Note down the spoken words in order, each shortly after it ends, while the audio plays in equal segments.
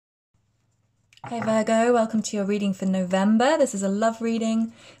Hi Virgo, welcome to your reading for November. This is a love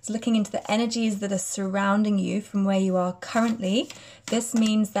reading. It's looking into the energies that are surrounding you from where you are currently. This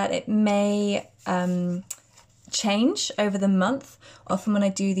means that it may change over the month. Often when I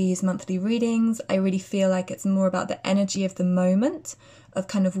do these monthly readings, I really feel like it's more about the energy of the moment, of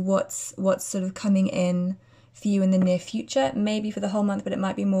kind of what's sort of coming in for you in the near future. Maybe for the whole month, but it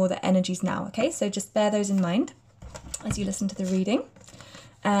might be more the energies now. Okay, so just bear those in mind as you listen to the reading.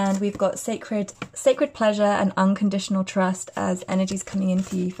 And we've got sacred pleasure and unconditional trust as energies coming in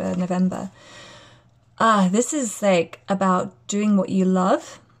for you for November. This is like about doing what you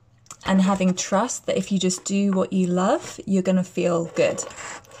love and having trust that if you just do what you love, you're going to feel good.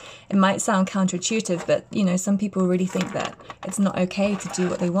 It might sound counterintuitive, but you know, some people really think that it's not okay to do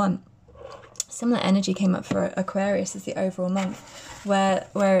what they want. Similar energy came up for Aquarius as the overall month, where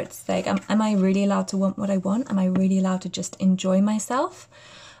it's like, am I really allowed to want what I want? Am I really allowed to just enjoy myself?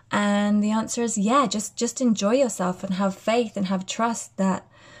 And the answer is yeah, just enjoy yourself and have faith and have trust that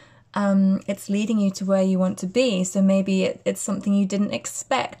it's leading you to where you want to be. So maybe it's something you didn't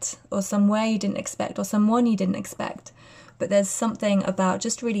expect, or somewhere you didn't expect, or someone you didn't expect. But there's something about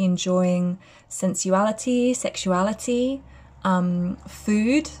just really enjoying sensuality, sexuality,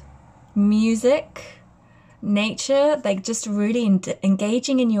 food, music, nature, like just really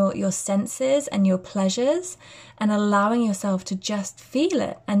engaging in your senses and your pleasures and allowing yourself to just feel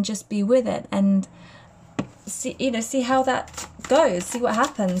it and just be with it and see how that goes, see what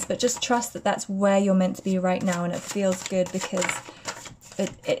happens, but just trust that that's where you're meant to be right now, and it feels good because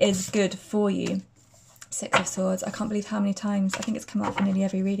it is good for you. Six of Swords. I can't believe how many times. I think it's come up in nearly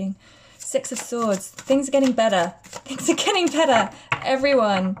every reading. Six of Swords. Things are getting better. Things are getting better.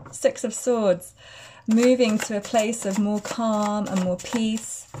 Everyone. Six of Swords. Moving to a place of more calm and more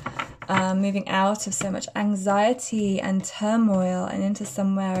peace. Moving out of so much anxiety and turmoil and into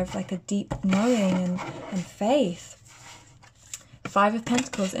somewhere of like a deep knowing and faith. Five of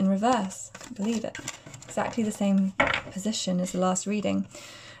Pentacles in reverse. I can't believe it. Exactly the same position as the last reading.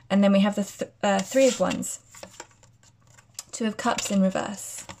 And then we have the Three of Wands. Two of Cups in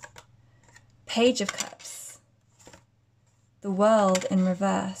reverse. Page of Cups. The World in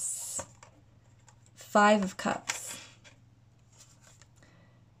reverse. Five of Cups.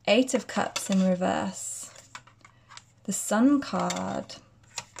 Eight of Cups in reverse. The Sun card.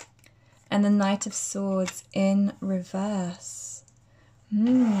 And the Knight of Swords in reverse.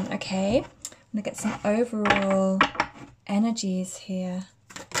 Okay. I'm going to get some overall energies here.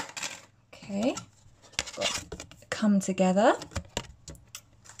 Okay. Come together.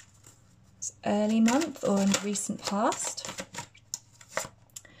 It's early month or in the recent past.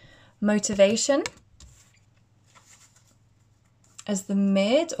 Motivation as the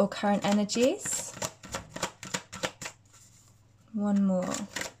mid or current energies. One more.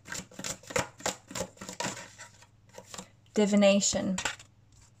 Divination.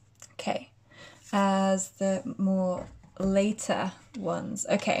 Okay. As the more later ones.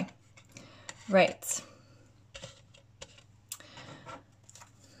 Okay. Right.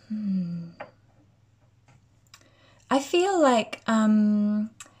 I feel like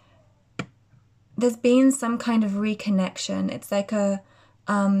there's been some kind of reconnection. It's like a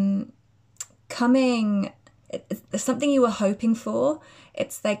it's something you were hoping for.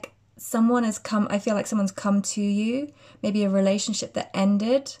 It's like someone has come, I feel like someone's come to you, maybe a relationship that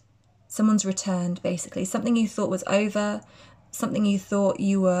ended, someone's returned basically. Something you thought was over, something you thought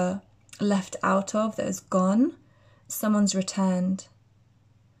you were left out of that is gone, someone's returned,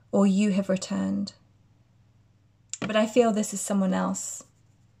 or you have returned. But I feel this is someone else.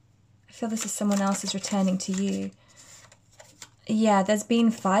 I feel this is someone else is returning to you. Yeah, there's been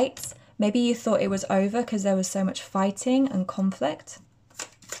fights. Maybe you thought it was over because there was so much fighting and conflict,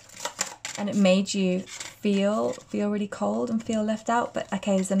 and it made you feel really cold and feel left out. But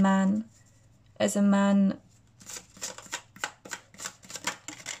okay, as a man,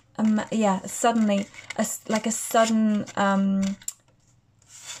 yeah, suddenly, a sudden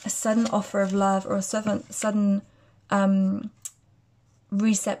offer of love, or a sudden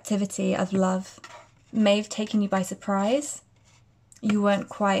receptivity of love may have taken you by surprise. You weren't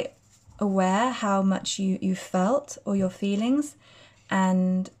quite aware how much you felt or your feelings,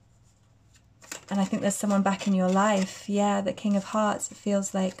 and I think there's someone back in your life. Yeah, the King of Hearts. It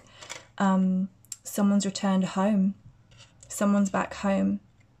feels like someone's returned home. Someone's back home.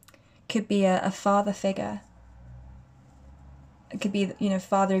 Could be a father figure. It could be, you know,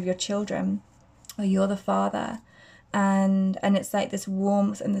 father of your children, or you're the father, and it's like this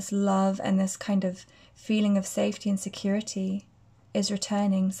warmth and this love and this kind of feeling of safety and security. is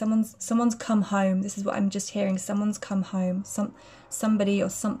returning. Someone's come home. This is what I'm just hearing. Someone's come home. Somebody or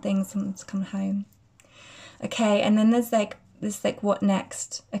someone's come home. Okay, and then there's like this, like, what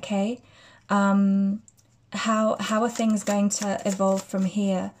next? Okay, how are things going to evolve from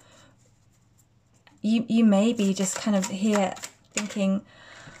here? You may be just kind of here thinking,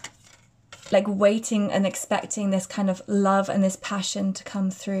 like, waiting and expecting this kind of love and this passion to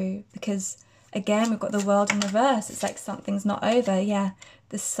come through, because again, we've got the world in reverse. It's like something's not over. Yeah,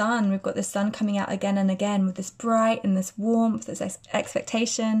 the sun, we've got the sun coming out again and again with this bright and this warmth, this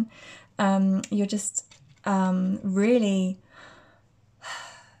expectation. You're just really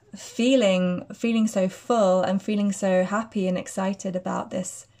feeling so full and feeling so happy and excited about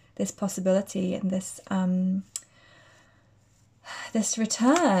this possibility and this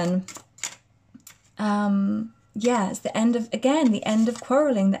return. Yeah, it's the end of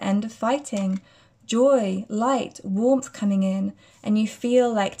quarreling, the end of fighting, joy, light, warmth coming in, and you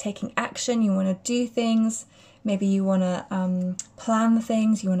feel like taking action. You want to do things. Maybe you want to plan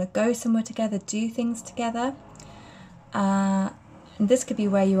things. You want to go somewhere together, do things together. And this could be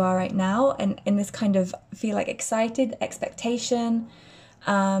where you are right now, and in this kind of feel like excited expectation,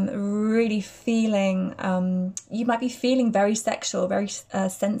 really feeling. You might be feeling very sexual, very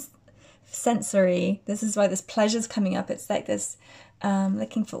sensory. This is why this pleasure's coming up. It's like this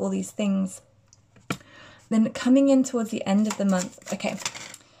looking for all these things. Then coming in towards the end of the month, okay,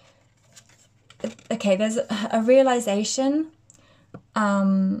 there's a realization.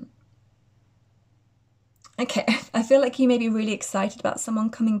 Okay, I feel like you may be really excited about someone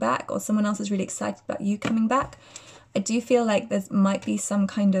coming back, or someone else is really excited about you coming back. I do feel like there might be some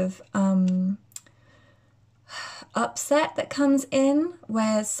kind of upset that comes in,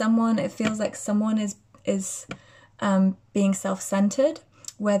 where it feels like someone is being self-centered,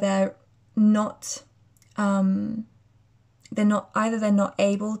 where they're not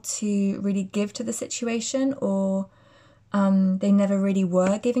able to really give to the situation, or they never really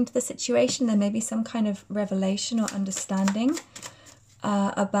were giving to the situation. There may be some kind of revelation or understanding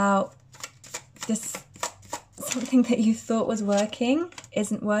about this, something that you thought was working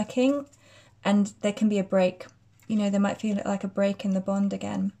isn't working, and there can be a break. You know, there might feel like a break in the bond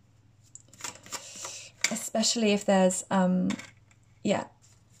again, especially if there's a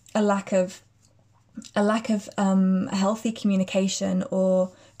lack of healthy communication,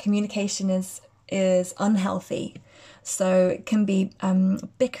 or communication is unhealthy. So it can be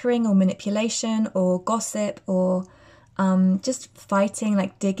bickering or manipulation or gossip, or just fighting,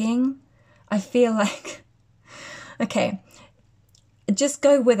 like digging. I feel like, okay, just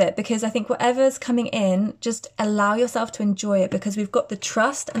go with it, because I think whatever's coming in, just allow yourself to enjoy it, because we've got the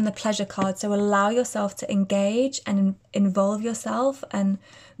trust and the pleasure card. So allow yourself to engage and involve yourself and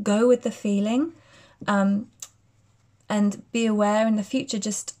go with the feeling, and be aware in the future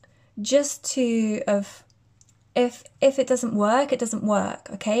just to if it doesn't work, it doesn't work.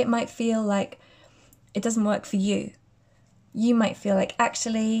 Okay, it might feel like it doesn't work for you. You might feel like,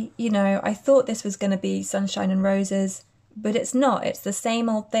 actually, you know, I thought this was going to be sunshine and roses, but it's not. It's the same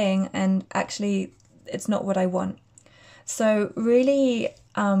old thing, and actually it's not what I want. So really,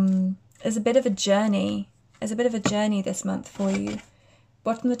 there's a bit of a journey. There's a bit of a journey this month for you.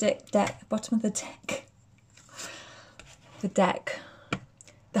 Bottom of the deck.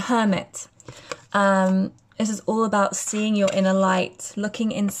 The Hermit. This is all about seeing your inner light,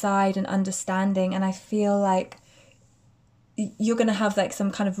 looking inside and understanding. And I feel like you're going to have like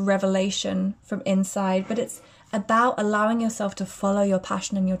some kind of revelation from inside, but it's about allowing yourself to follow your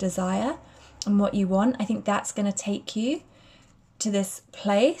passion and your desire and what you want. I think that's going to take you to this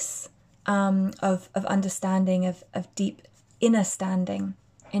place of understanding, of deep inner standing,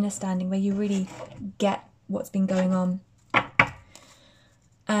 where you really get what's been going on.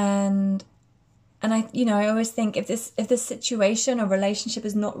 And I always think if this situation or relationship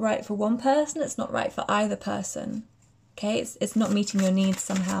is not right for one person, it's not right for either person. Okay, it's not meeting your needs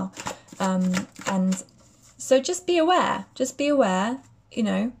somehow, and so just be aware. You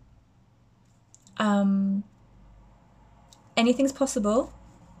know, anything's possible,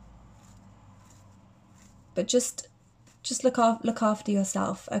 but just look after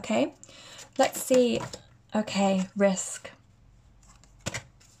yourself. Okay, let's see. Okay, risk.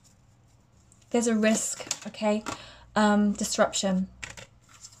 There's a risk. Okay, disruption.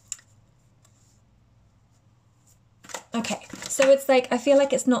 Okay, so it's like, I feel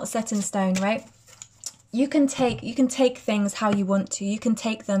like it's not set in stone, right? You can take things how you want to. You can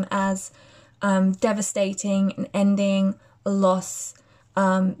take them as devastating, an ending, a loss,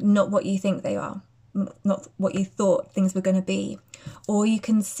 not what you think they are, not what you thought things were going to be. Or you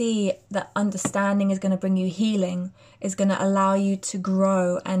can see that understanding is going to bring you healing, is going to allow you to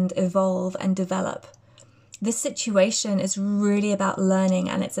grow and evolve and develop. This situation is really about learning,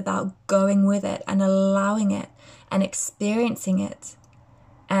 and it's about going with it and allowing it and experiencing it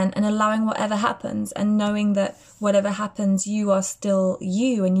and allowing whatever happens, and knowing that whatever happens, you are still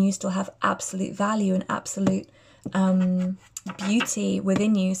you, and you still have absolute value and absolute beauty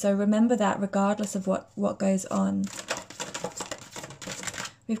within you. So remember that regardless of what goes on.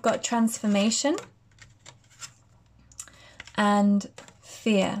 We've got transformation and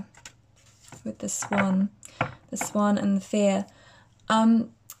fear with the swan and the fear.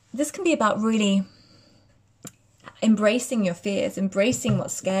 This can be about really embracing your fears, embracing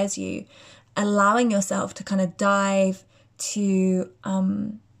what scares you, allowing yourself to kind of dive to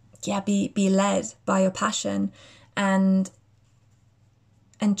be led by your passion, and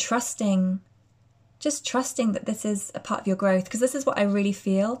trusting that this is a part of your growth, because this is what I really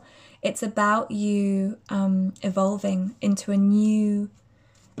feel. It's about you evolving into a new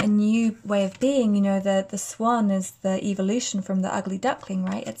way of being. You know, the swan is the evolution from the ugly duckling,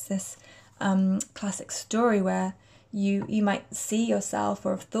 right? It's this classic story where you might see yourself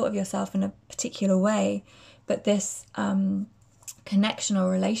or have thought of yourself in a particular way, but this connection or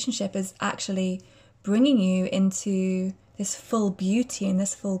relationship is actually bringing you into this full beauty and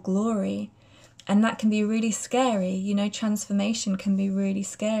this full glory. And that can be really scary. You know, transformation can be really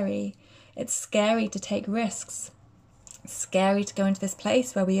scary. It's scary to take risks. It's scary to go into this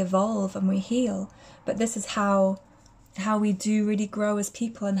place where we evolve and we heal. But this is how we do really grow as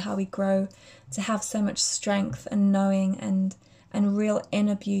people, and how we grow to have so much strength and knowing and real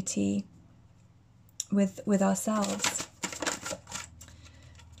inner beauty with ourselves.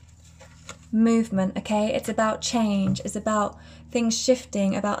 Movement, okay? It's about change. It's about things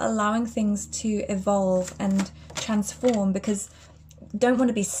shifting, about allowing things to evolve and transform, because we don't want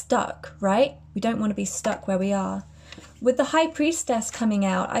to be stuck, right? We don't want to be stuck where we are. With the High Priestess coming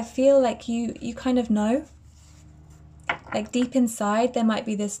out, I feel like you kind of know. Like deep inside, there might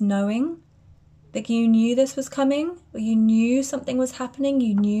be this knowing. Like you knew this was coming, or you knew something was happening.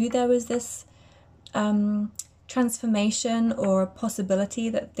 You knew there was this transformation or a possibility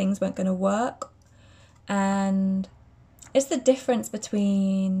that things weren't going to work. And it's the difference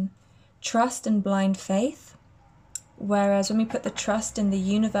between trust and blind faith. Whereas when we put the trust in the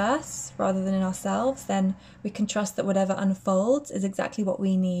universe rather than in ourselves, then we can trust that whatever unfolds is exactly what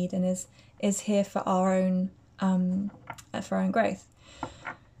we need and is here for our own growth.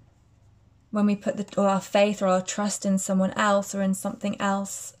 When we put our faith or our trust in someone else or in something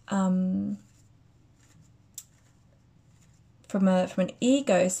else, from an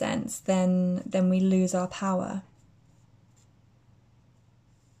ego sense, then we lose our power.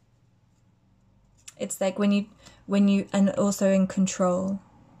 It's like when you and also in control.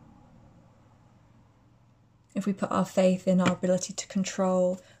 If we put our faith in our ability to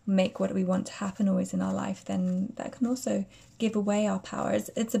control, make what we want to happen always in our life, then that can also give away our power.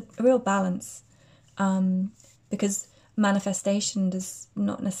 It's a real balance, because manifestation does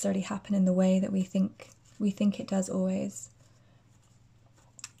not necessarily happen in the way that we think it does always.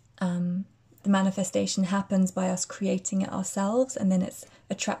 The manifestation happens by us creating it ourselves, and then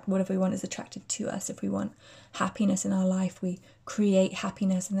whatever we want is attracted to us. If we want happiness in our life, we create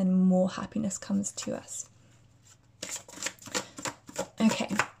happiness, and then more happiness comes to us. Okay,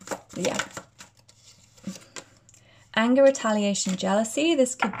 yeah. Anger, retaliation, jealousy.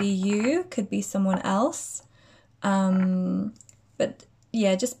 This could be you, could be someone else. But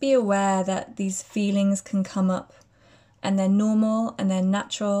yeah, just be aware that these feelings can come up. And they're normal and they're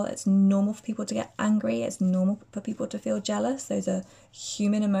natural. It's normal for people to get angry. It's normal for people to feel jealous. Those are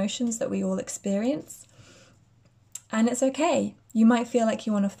human emotions that we all experience. And it's okay. You might feel like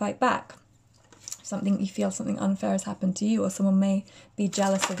you want to fight back. You feel something unfair has happened to you, or someone may be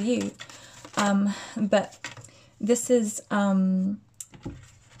jealous of you. But this is about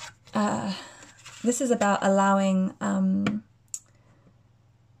allowing and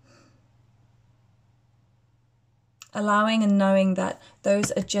knowing that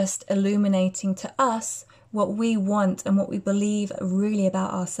those are just illuminating to us what we want and what we believe really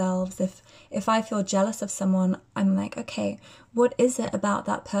about ourselves. If I feel jealous of someone, I'm like, okay, what is it about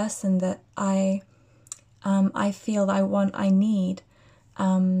that person that I feel I want, I need,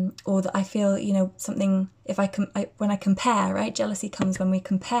 or that I feel, something. When I compare, right? Jealousy comes when we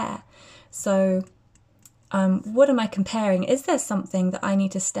compare. So what am I comparing? Is there something that I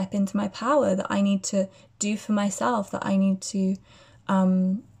need to step into my power, that I need to do for myself, that I need to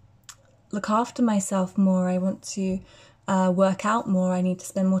look after myself more? I want to work out more. I need to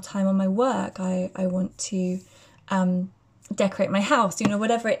spend more time on my work. I want to decorate my house,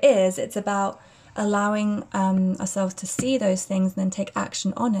 whatever it is. It's about allowing ourselves to see those things and then take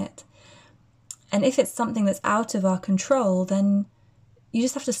action on it. And if it's something that's out of our control, then you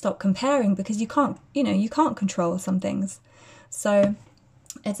just have to stop comparing, because you can't control some things. So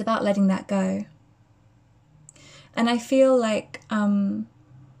it's about letting that go. And I feel like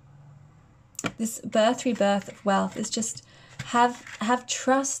this rebirth of wealth is just have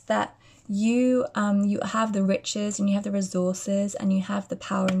trust that you have the riches and you have the resources and you have the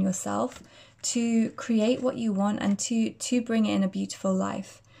power in yourself to create what you want and to bring in a beautiful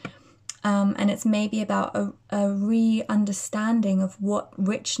life. And it's maybe about a re-understanding of what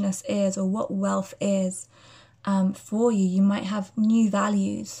richness is or what wealth is for you. You might have new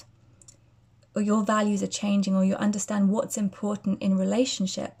values, or your values are changing, or you understand what's important in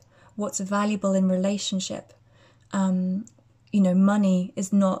relationship, what's valuable in relationship. Money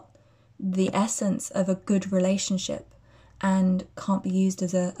is not the essence of a good relationship and can't be used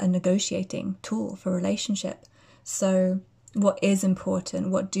as a negotiating tool for relationship. So what is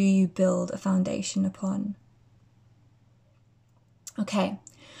important? What do you build a foundation upon? Okay,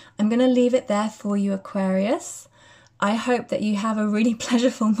 I'm going to leave it there for you, Aquarius. I hope that you have a really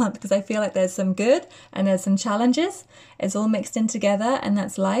pleasurable month, because I feel like there's some good and there's some challenges. It's all mixed in together, and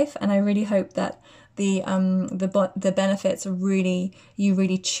that's life. And I really hope that the benefits are you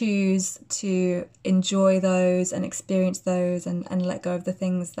really choose to enjoy those and experience those and let go of the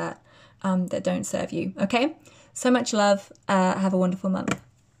things that don't serve you. Okay? So much love. Have a wonderful month.